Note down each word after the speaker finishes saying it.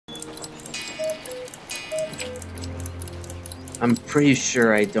I'm pretty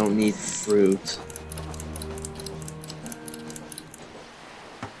sure I don't need fruit.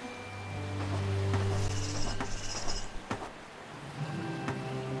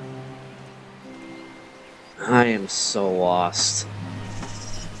 I am so lost.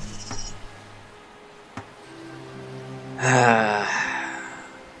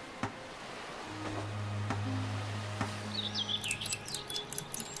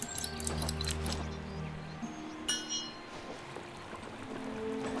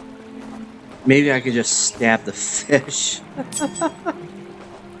 Maybe I could just stab the fish.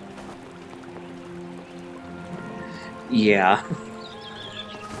 Yeah.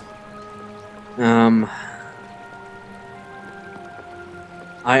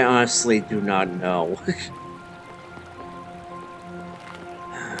 I honestly do not know.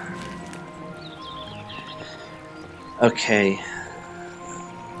 Okay.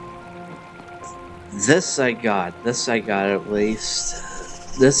 This I got at least.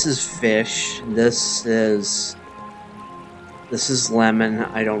 This is fish. This is lemon.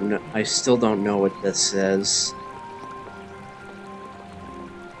 I don't know. I still don't know what this is.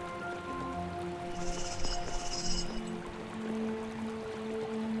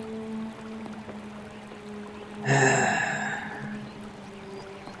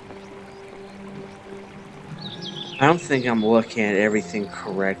 I don't think I'm looking at everything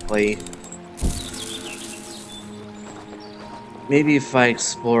correctly. Maybe if I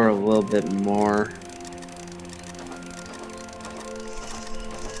explore a little bit more.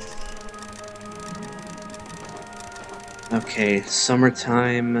 Okay,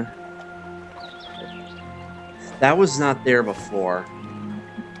 summertime. That was not there before.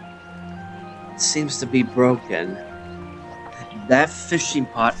 It seems to be broken. That fishing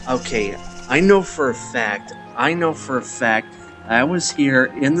pot, okay, I know for a fact I was here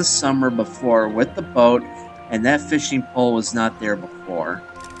in the summer before with the boat, and that fishing pole was not there before.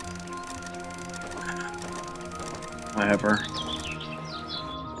 Whatever.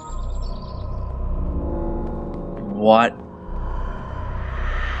 What?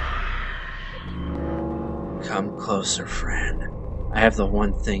 Come closer, Fran. I have the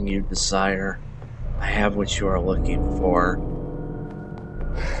one thing you desire. I have what you are looking for.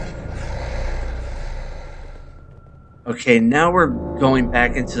 Okay, now we're going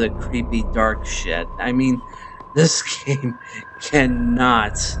back into the creepy dark shit. I mean, this game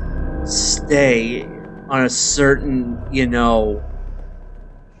cannot stay on a certain, you know,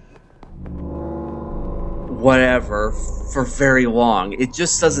 whatever for very long. It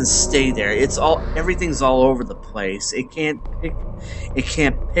just doesn't stay there. Everything's all over the place. It can't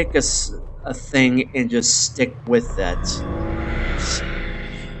pick a thing and just stick with it.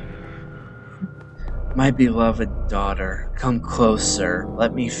 My beloved daughter, come closer.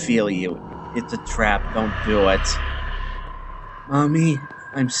 Let me feel you. It's a trap. Don't do it. Mommy,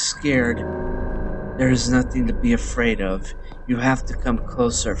 I'm scared. There is nothing to be afraid of. You have to come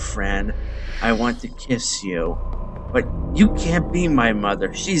closer, Fran. I want to kiss you. But you can't be my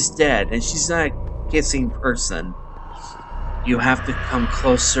mother. She's dead, and she's not a kissing person. You have to come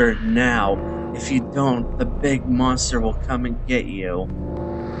closer now. If you don't, the big monster will come and get you.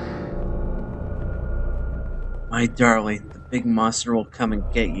 My darling, the big monster will come and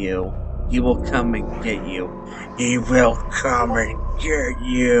get you. He will come and get you. He will come and get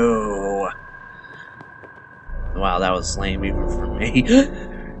you. Wow, that was lame even for me.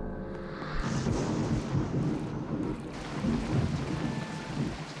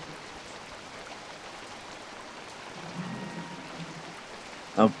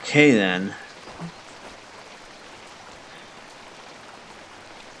 Okay then.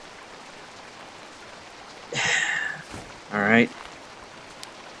 Alright.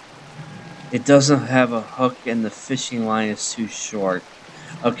 It doesn't have a hook and the fishing line is too short.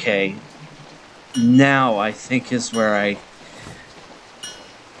 Okay. Now I think is where I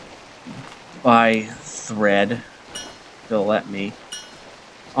buy thread. They'll let me.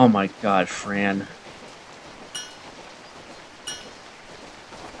 Oh my god, Fran.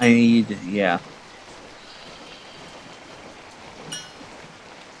 I need, yeah.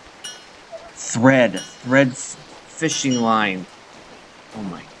 Thread fishing line. Oh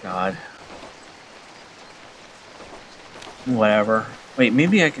my god. Whatever. Wait,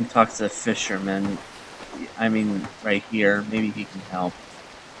 maybe I can talk to the fisherman. I mean, right here. Maybe he can help.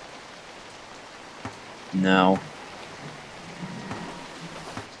 No.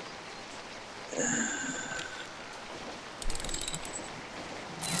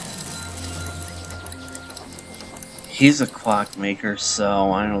 He's a clockmaker,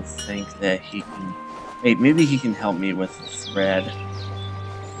 so I don't think that he can... Wait, maybe he can help me with the thread.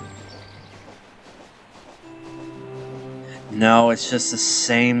 No, it's just the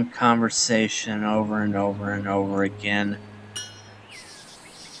same conversation over and over and over again.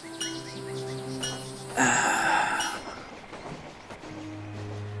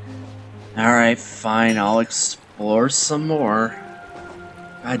 Alright, fine, I'll explore some more.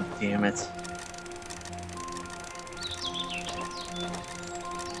 God damn it.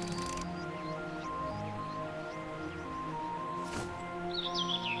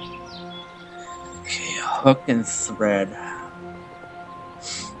 Okay, hook and thread.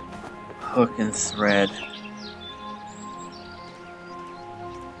 Hook and thread.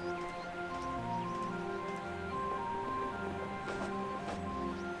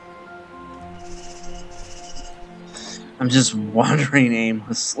 I'm just wandering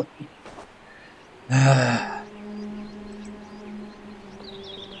aimlessly. Wait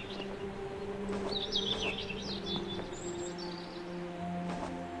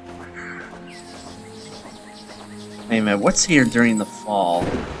a minute, what's here during the fall?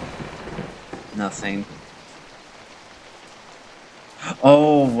 Nothing.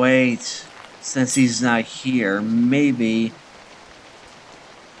 Oh, wait. Since he's not here, maybe...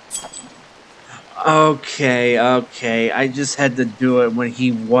 Okay, okay. I just had to do it when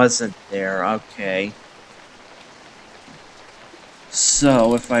he wasn't there. Okay.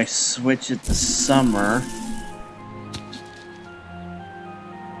 So, if I switch it to summer...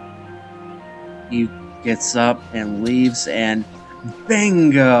 He gets up and leaves and...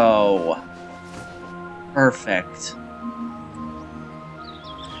 Bingo! Perfect.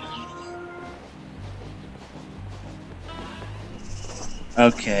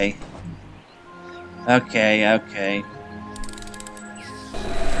 Okay. Okay, okay.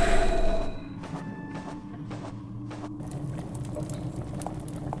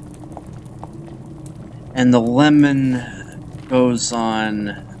 And the lemon goes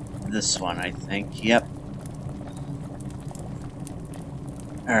on this one, I think. Yep.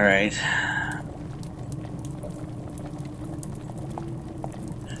 Alright.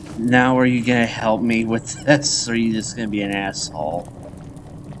 Now are you gonna help me with this, or are you just gonna be an asshole?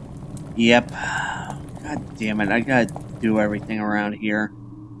 Yep. God damn it, I gotta do everything around here.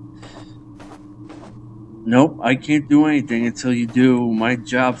 Nope, I can't do anything until you do my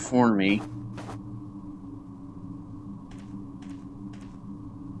job for me.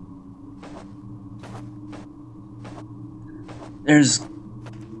 There's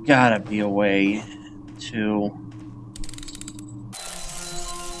gotta be a way to...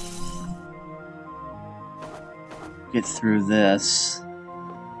 get through this.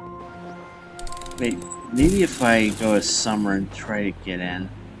 Wait, maybe if I go to summer and try to get in.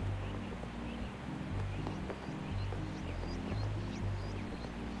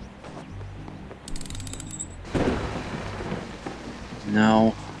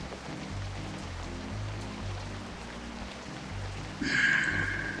 No.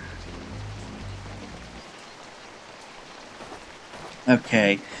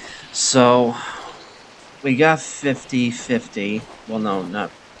 Okay, so we got 50-50. Well, no,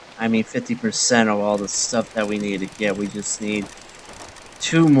 not... I mean 50% of all the stuff that we need to get. We just need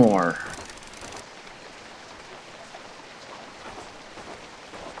 2 more.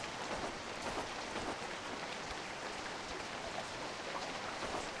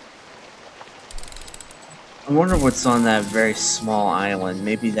 I wonder what's on that very small island.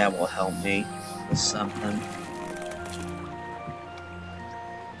 Maybe that will help me with something.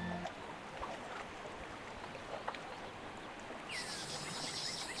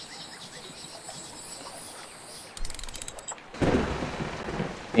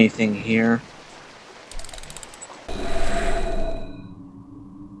 Anything here?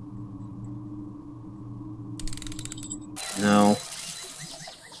 No.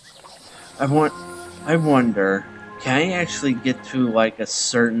 I wonder, can I actually get to like a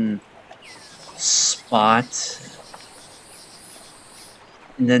certain spot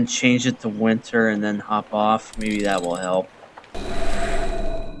and then change it to winter and then hop off? Maybe that will help.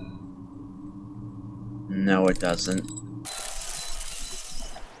 No, it doesn't.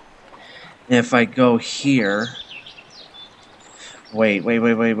 And if I go here... Wait.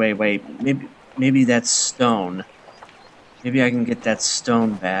 Maybe that's stone. Maybe I can get that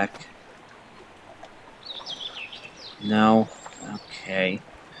stone back. No? Okay.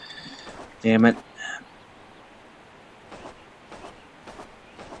 Damn it.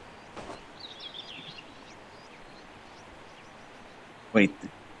 Wait,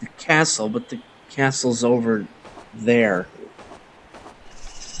 the castle, but the castle's over there.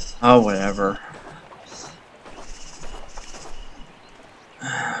 Oh, whatever.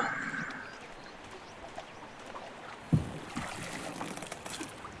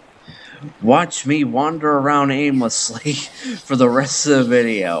 Watch me wander around aimlessly for the rest of the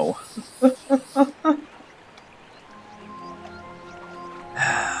video.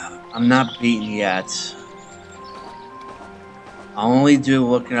 I'm not beaten yet. I'll only do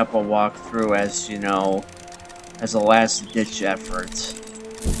looking up a walkthrough as, you know, as a last-ditch effort.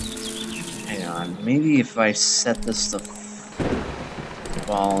 Hang on, maybe if I set this to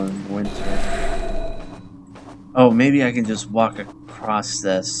fall and winter. Oh, maybe I can just walk across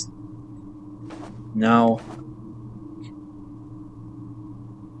this. No.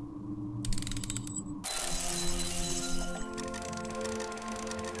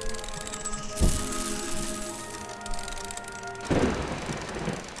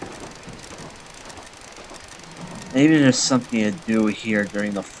 Maybe there's something to do here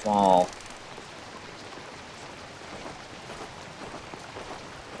during the fall.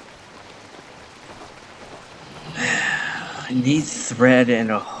 I need thread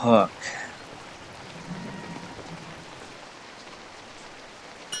and a hook.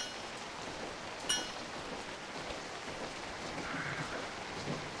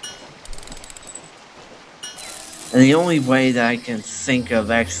 And the only way that I can think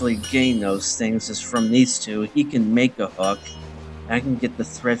of actually getting those things is from these two. He can make a hook. I can get the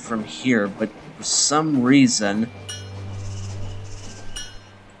thread from here, but for some reason...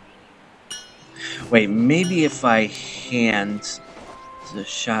 Wait, maybe if I hand to the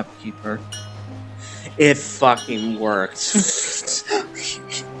shopkeeper... It fucking worked.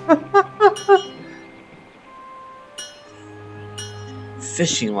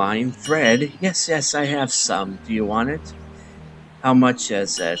 Fishing line, thread. Yes, I have some. Do you want it? How much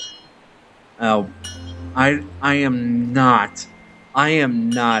is it? Oh, I am not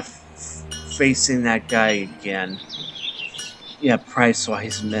facing that guy again. Yeah,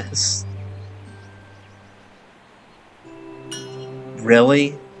 price-wise, miss.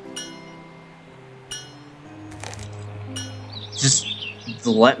 Really? Just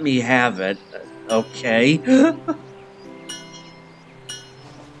let me have it, okay?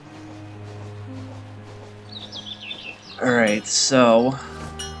 Alright, so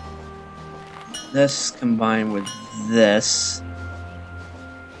this combined with this.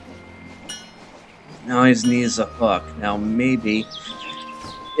 Now he needs a hook. Now maybe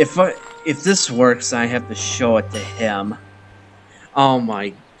if this works, I have to show it to him. Oh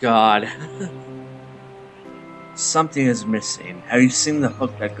my god. Something is missing. Have you seen the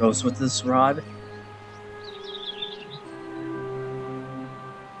hook that goes with this rod?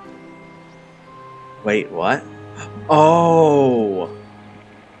 Wait, what? Oh!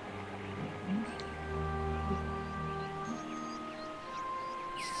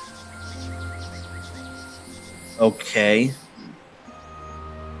 Okay.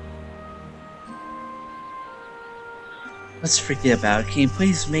 Let's forget about it. Can you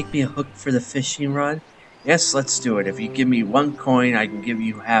please make me a hook for the fishing rod? Yes, let's do it. If you give me 1 coin, I can give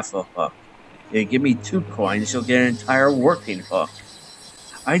you half a hook. If you give me 2 coins, you'll get an entire working hook.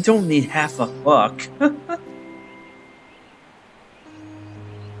 I don't need half a hook.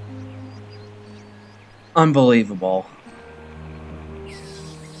 Unbelievable.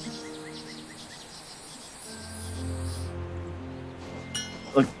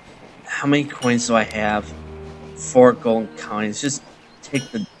 Look, how many coins do I have? 4 golden coins. Just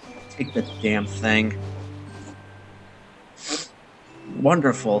take the damn thing.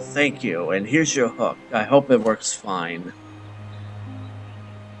 Wonderful, thank you. And here's your hook. I hope it works fine.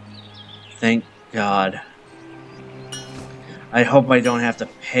 Thank God. I hope I don't have to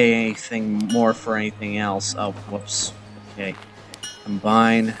pay anything more for anything else. Oh, whoops. Okay.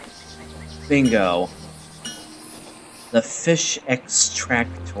 Combine. Bingo. The fish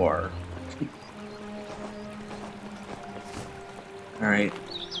extractor. Alright.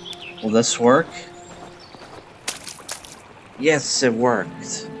 Will this work? Yes, it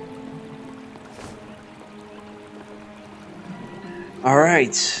worked.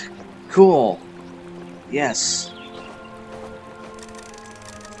 Alright. Cool. Yes.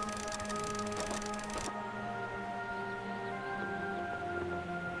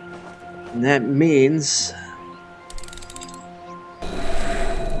 And that means...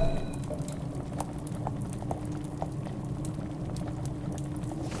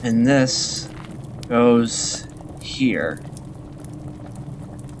 And this goes here.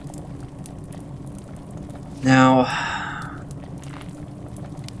 Now,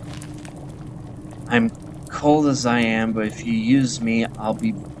 I'm cold as I am, but if you use me, I'll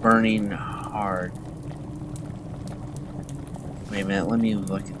be burning hard. Wait a minute, let me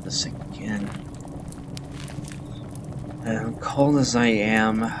look at this again. I'm cold as I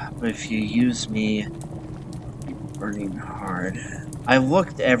am, but if you use me, I'll be burning hard. I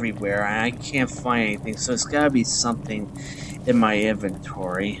looked everywhere and I can't find anything, so it's gotta be something in my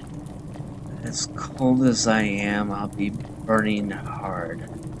inventory. As cold as I am, I'll be burning hard.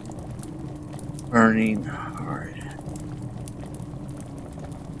 Burning hard.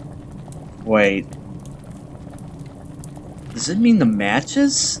 Wait. Does it mean the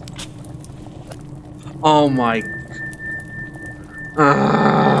matches? Oh my...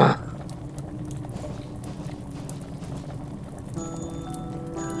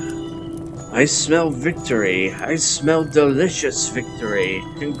 I smell victory. I smell delicious victory.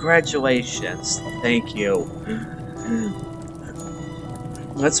 Congratulations. Thank you.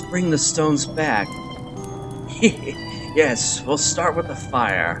 Let's bring the stones back. Yes, we'll start with the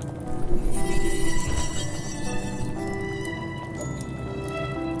fire.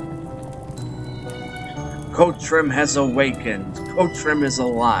 Kotrim has awakened. Kotrim is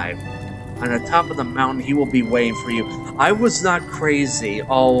alive. On the top of the mountain, he will be waiting for you. I was not crazy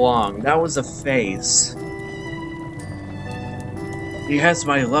all along. That was a phase. He has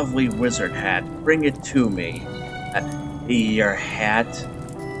my lovely wizard hat. Bring it to me. Your hat?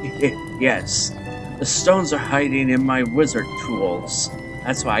 Yes. The stones are hiding in my wizard tools.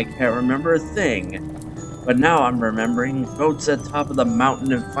 That's why I can't remember a thing. But now I'm remembering. Go to the top of the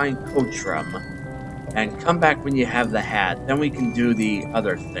mountain and find Kotrim. And come back when you have the hat. Then we can do the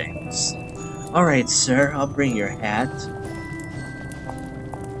other things. Alright, sir. I'll bring your hat.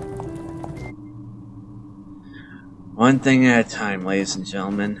 One thing at a time, ladies and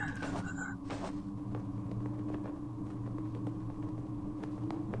gentlemen.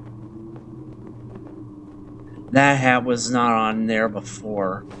 That hat was not on there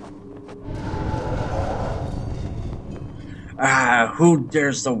before. Who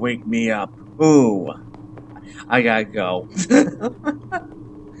dares to wake me up? Who? I gotta go.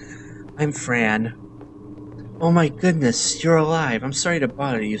 I'm Fran. Oh my goodness, you're alive. I'm sorry to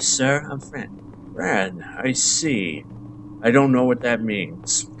bother you, sir. I'm Fran. Fran, I see. I don't know what that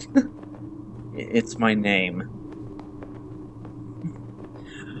means. It's my name.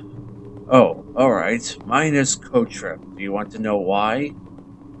 Oh, alright. Mine is Kotrim. Do you want to know why?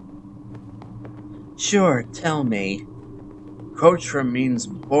 Sure, tell me. Kotrim means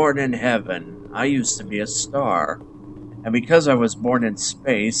born in heaven. I used to be a star. And because I was born in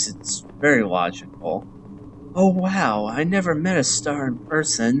space, it's very logical. Oh wow, I never met a star in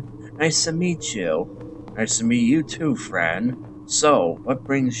person. Nice to meet you. Nice to meet you too, Fran. So, what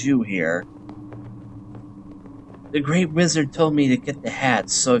brings you here? The Great Wizard told me to get the hat,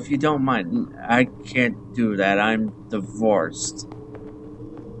 so if you don't mind, I can't do that. I'm divorced.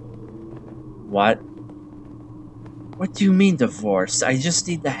 What? What do you mean divorced? I just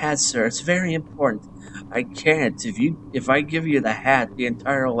need the hat, sir. It's very important. I can't. If I give you the hat, the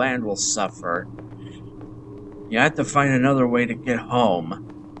entire land will suffer. You have to find another way to get home.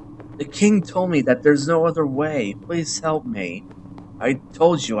 The king told me that there's no other way. Please help me. I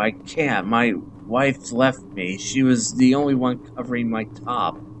told you I can't. My wife left me. She was the only one covering my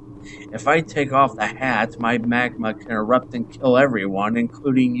top. If I take off the hat, my magma can erupt and kill everyone,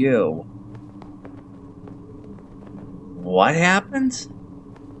 including you. What happened?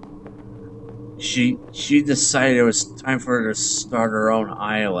 She decided it was time for her to start her own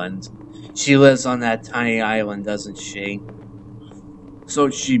island. She lives on that tiny island, doesn't she? So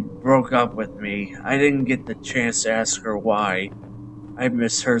she broke up with me. I didn't get the chance to ask her why. I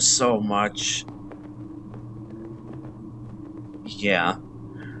miss her so much. Yeah.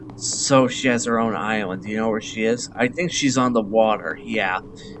 So she has her own island. Do you know where she is? I think she's on the water. Yeah,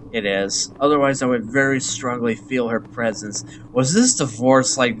 it is. Otherwise, I would very strongly feel her presence. Was this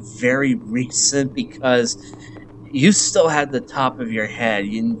divorce, like, very recent? Because you still had the top of your head.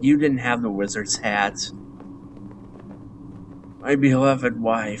 You didn't have the wizard's hat. My beloved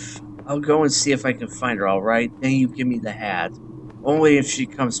wife. I'll go and see if I can find her, alright? Then you give me the hat. Only if she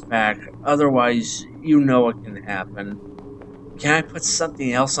comes back. Otherwise, you know what can happen. Can I put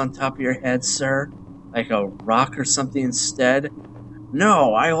something else on top of your head, sir? Like a rock or something instead?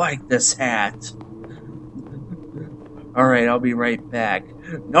 No, I like this hat. Alright, I'll be right back.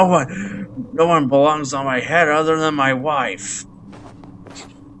 No one belongs on my head other than my wife.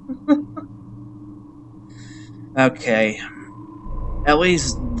 Okay. At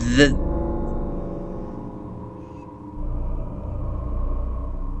least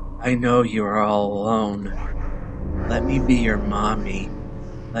I know you are all alone. Let me be your mommy.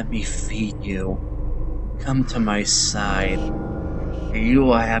 Let me feed you. Come to my side. And you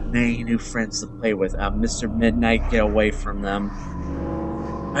will have many new friends to play with. Mr. Midnight, get away from them.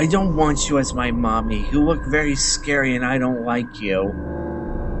 I don't want you as my mommy. You look very scary and I don't like you.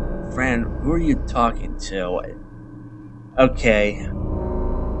 Fran, who are you talking to? Okay.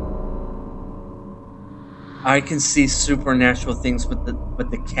 I can see supernatural things, but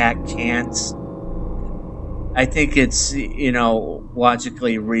the cat can't. I think it's,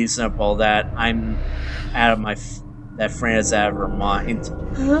 logically reasonable that I'm out of my that Fran is out of her mind.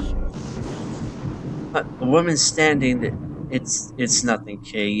 The woman standing, it's nothing,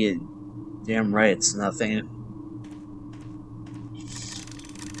 Kay. You damn right, it's nothing.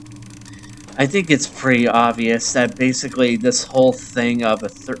 I think it's pretty obvious that basically this whole thing of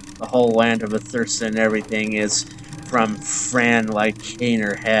the whole land of Athirst and everything is from Fran, like hitting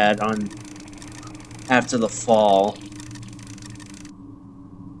her head on after the fall,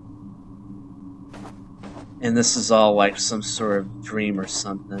 and this is all like some sort of dream or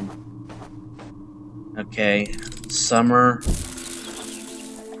something. Okay, summer.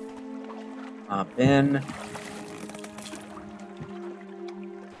 Hop in.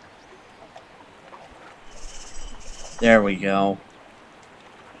 There we go.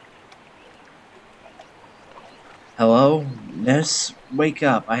 Hello, miss? Wake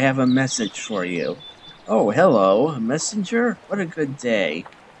up, I have a message for you. Oh, hello, messenger? What a good day.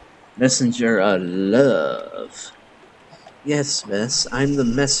 Messenger of love. Yes, miss, I'm the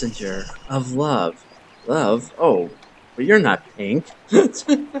messenger of love. Love? Oh, but you're not pink.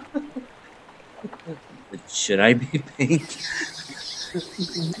 Should I be pink?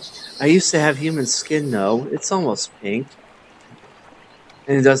 I used to have human skin, though. It's almost pink.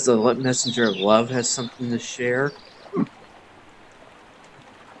 And does the messenger of love have something to share?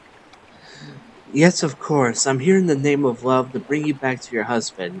 Yes, of course. I'm here in the name of love to bring you back to your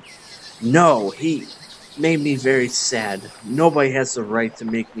husband. No, he made me very sad. Nobody has the right to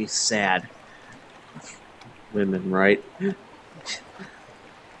make me sad. Women, right?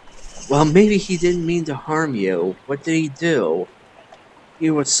 Well, maybe he didn't mean to harm you. What did he do? He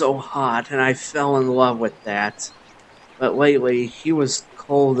was so hot, and I fell in love with that. But lately, he was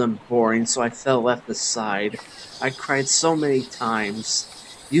cold and boring, so I felt left aside. I cried so many times.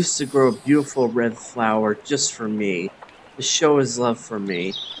 He used to grow a beautiful red flower just for me, to show his love for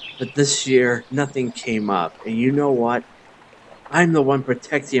me. But this year, nothing came up. And you know what? I'm the one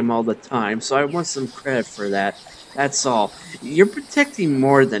protecting him all the time, so I want some credit for that. That's all. You're protecting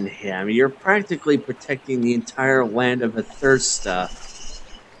more than him. You're practically protecting the entire land of Athirsta.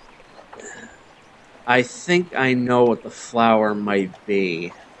 I think I know what the flower might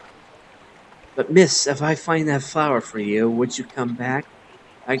be. But miss, if I find that flower for you, would you come back?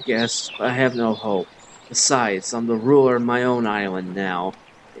 I guess, but I have no hope. Besides, I'm the ruler of my own island now.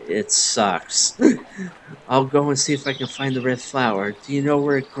 It sucks. I'll go and see if I can find the red flower. Do you know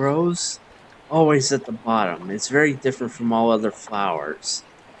where it grows? Always at the bottom. It's very different from all other flowers.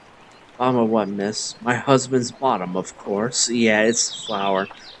 Bottom of what, miss? My husband's bottom, of course. Yeah, it's the flower.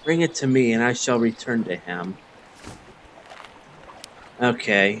 Bring it to me, and I shall return to him.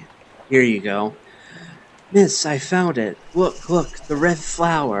 Okay, here you go. Miss, I found it. Look, look, the red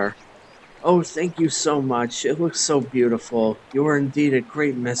flower. Oh, thank you so much. It looks so beautiful. You are indeed a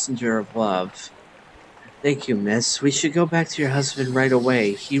great messenger of love. Thank you, miss. We should go back to your husband right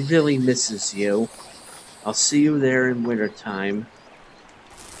away. He really misses you. I'll see you there in wintertime.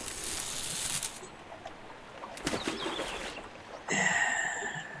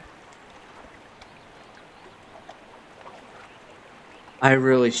 I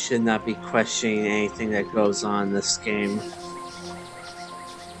really should not be questioning anything that goes on in this game.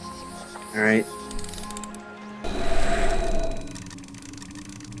 Alright.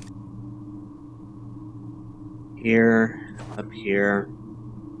 Here, up here,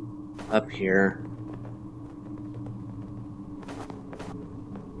 up here.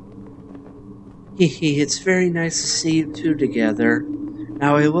 Hehe, it's very nice to see you two together.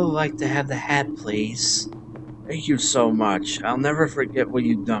 Now I would like to have the hat, please. Thank you so much. I'll never forget what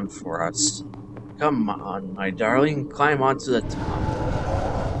you've done for us. Come on, my darling, climb onto the top.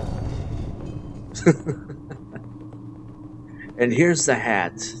 And here's the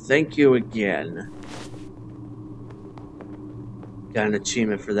hat. Thank you again. Got an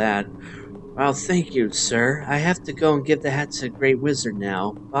achievement for that. Well, thank you, sir. I have to go and give the hat to the Great Wizard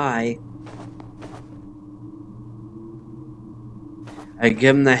now. Bye. I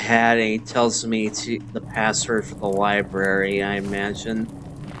give him the hat and he tells me the password for the library, I imagine.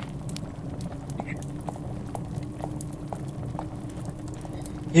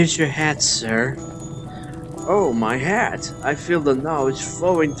 Here's your hat, sir. Oh, my hat. I feel the knowledge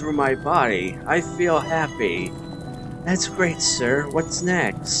flowing through my body. I feel happy. That's great, sir. What's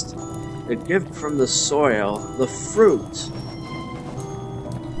next? A gift from the soil, the fruit.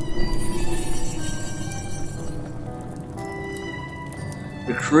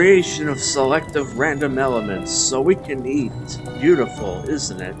 The creation of selective random elements so we can eat. Beautiful,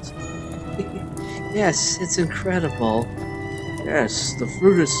 isn't it? Yes, it's incredible. Yes, the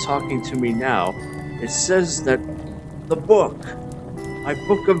fruit is talking to me now. It says that the book, my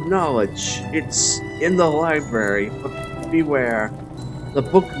book of knowledge, it's in the library, but beware. The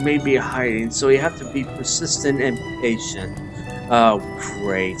book may be hiding, so you have to be persistent and patient. Oh,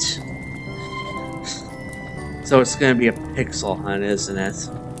 great. So it's gonna be a pixel hunt, isn't it?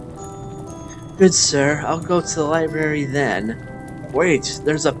 Good sir, I'll go to the library then. Wait,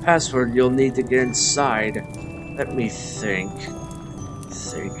 there's a password you'll need to get inside. Let me think.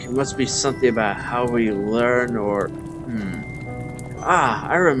 It must be something about how we learn or... Ah,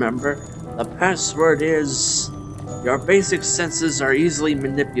 I remember. The password is... Your basic senses are easily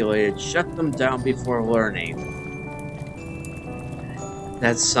manipulated. Shut them down before learning.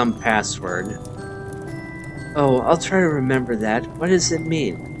 That's some password. Oh, I'll try to remember that. What does it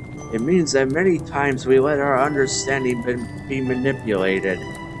mean? It means that many times we let our understanding be manipulated.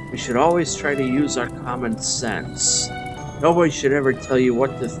 We should always try to use our common sense. Nobody should ever tell you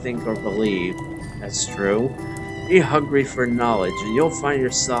what to think or believe. That's true. Be hungry for knowledge, and you'll find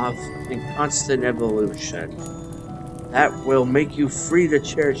yourself in constant evolution. That will make you free to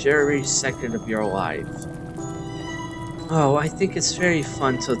cherish every second of your life. Oh, I think it's very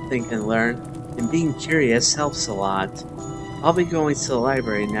fun to think and learn, and being curious helps a lot. I'll be going to the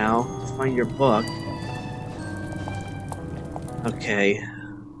library now to find your book. Okay.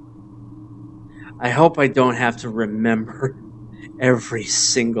 I hope I don't have to remember every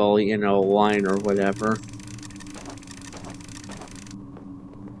single, line or whatever.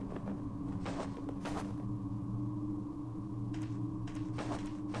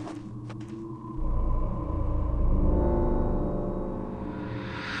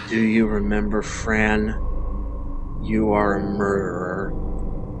 Do you remember, Fran? You are a murderer.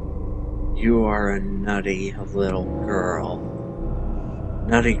 You are a nutty little girl.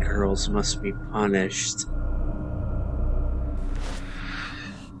 Nutty girls must be punished.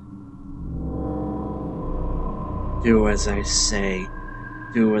 Do as I say.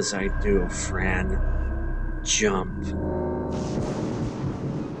 Do as I do, Fran. Jump.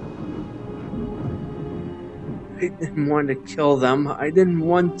 I didn't want to kill them. I didn't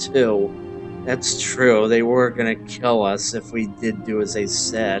want to. That's true. They were gonna kill us if we did do as they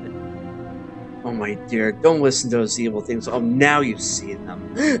said. Oh my dear, don't listen to those evil things. Oh, now you see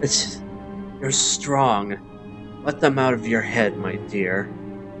them. You're strong. Let them out of your head, my dear.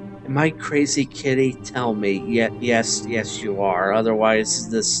 Am I crazy, kitty? Tell me. Yes, you are. Otherwise,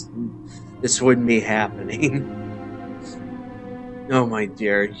 this wouldn't be happening. No, my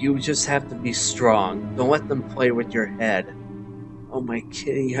dear, you just have to be strong. Don't let them play with your head. Oh, my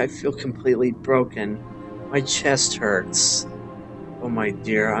kitty, I feel completely broken. My chest hurts. Oh, my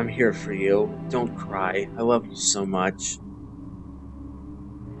dear, I'm here for you. Don't cry. I love you so much.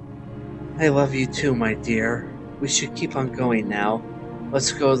 I love you too, my dear. We should keep on going now.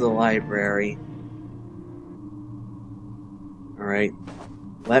 Let's go to the library. Alright.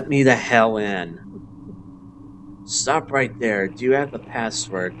 Let me the hell in. Stop right there. Do you have the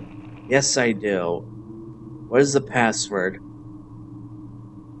password? Yes, I do. What is the password?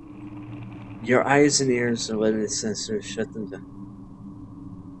 Your eyes and ears are limited sensors. Shut them down.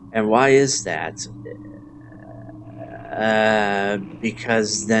 And why is that?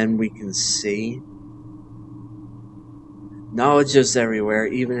 Because then we can see. Knowledge is everywhere,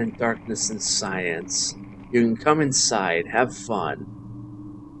 even in darkness and science. You can come inside. Have fun.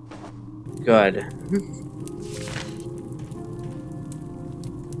 Good.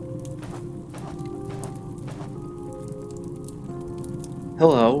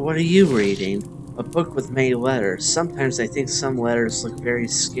 Hello, what are you reading? A book with many letters. Sometimes I think some letters look very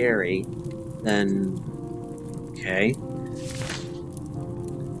scary. Then... okay.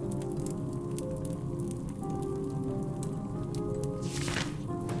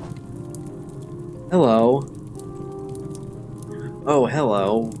 Hello. Oh,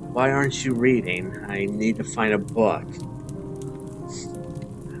 hello. Why aren't you reading? I need to find a book.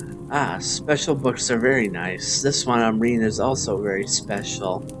 Ah, special books are very nice. This one I'm reading is also very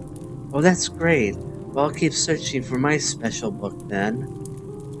special. Oh, that's great. Well, I'll keep searching for my special book then.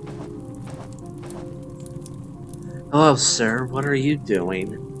 Hello, sir. What are you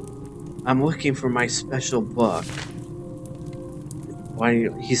doing? I'm looking for my special book. Why?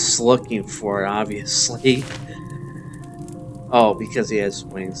 He's looking for it, obviously. Oh, because he has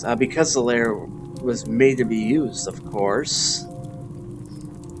wings. Because the lair was made to be used, of course.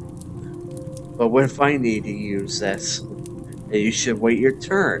 But what if I need to use this? You should wait your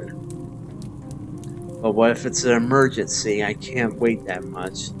turn. But what if it's an emergency? I can't wait that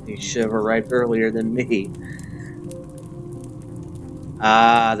much. You should have arrived earlier than me.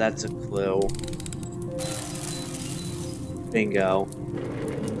 Ah, that's a clue. Bingo.